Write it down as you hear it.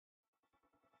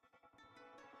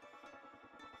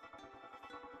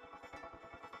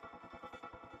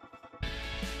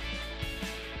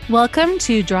Welcome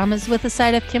to Dramas with a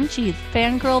Side of Kimchi, the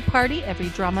fangirl party every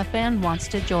drama fan wants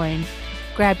to join.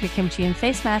 Grab your kimchi and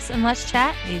face masks and let's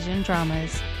chat Asian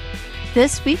dramas.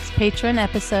 This week's Patreon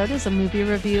episode is a movie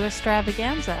review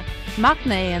extravaganza.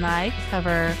 Maknae and I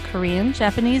cover Korean,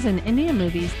 Japanese, and Indian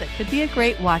movies that could be a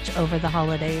great watch over the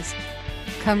holidays.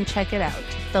 Come check it out.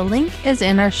 The link is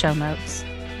in our show notes.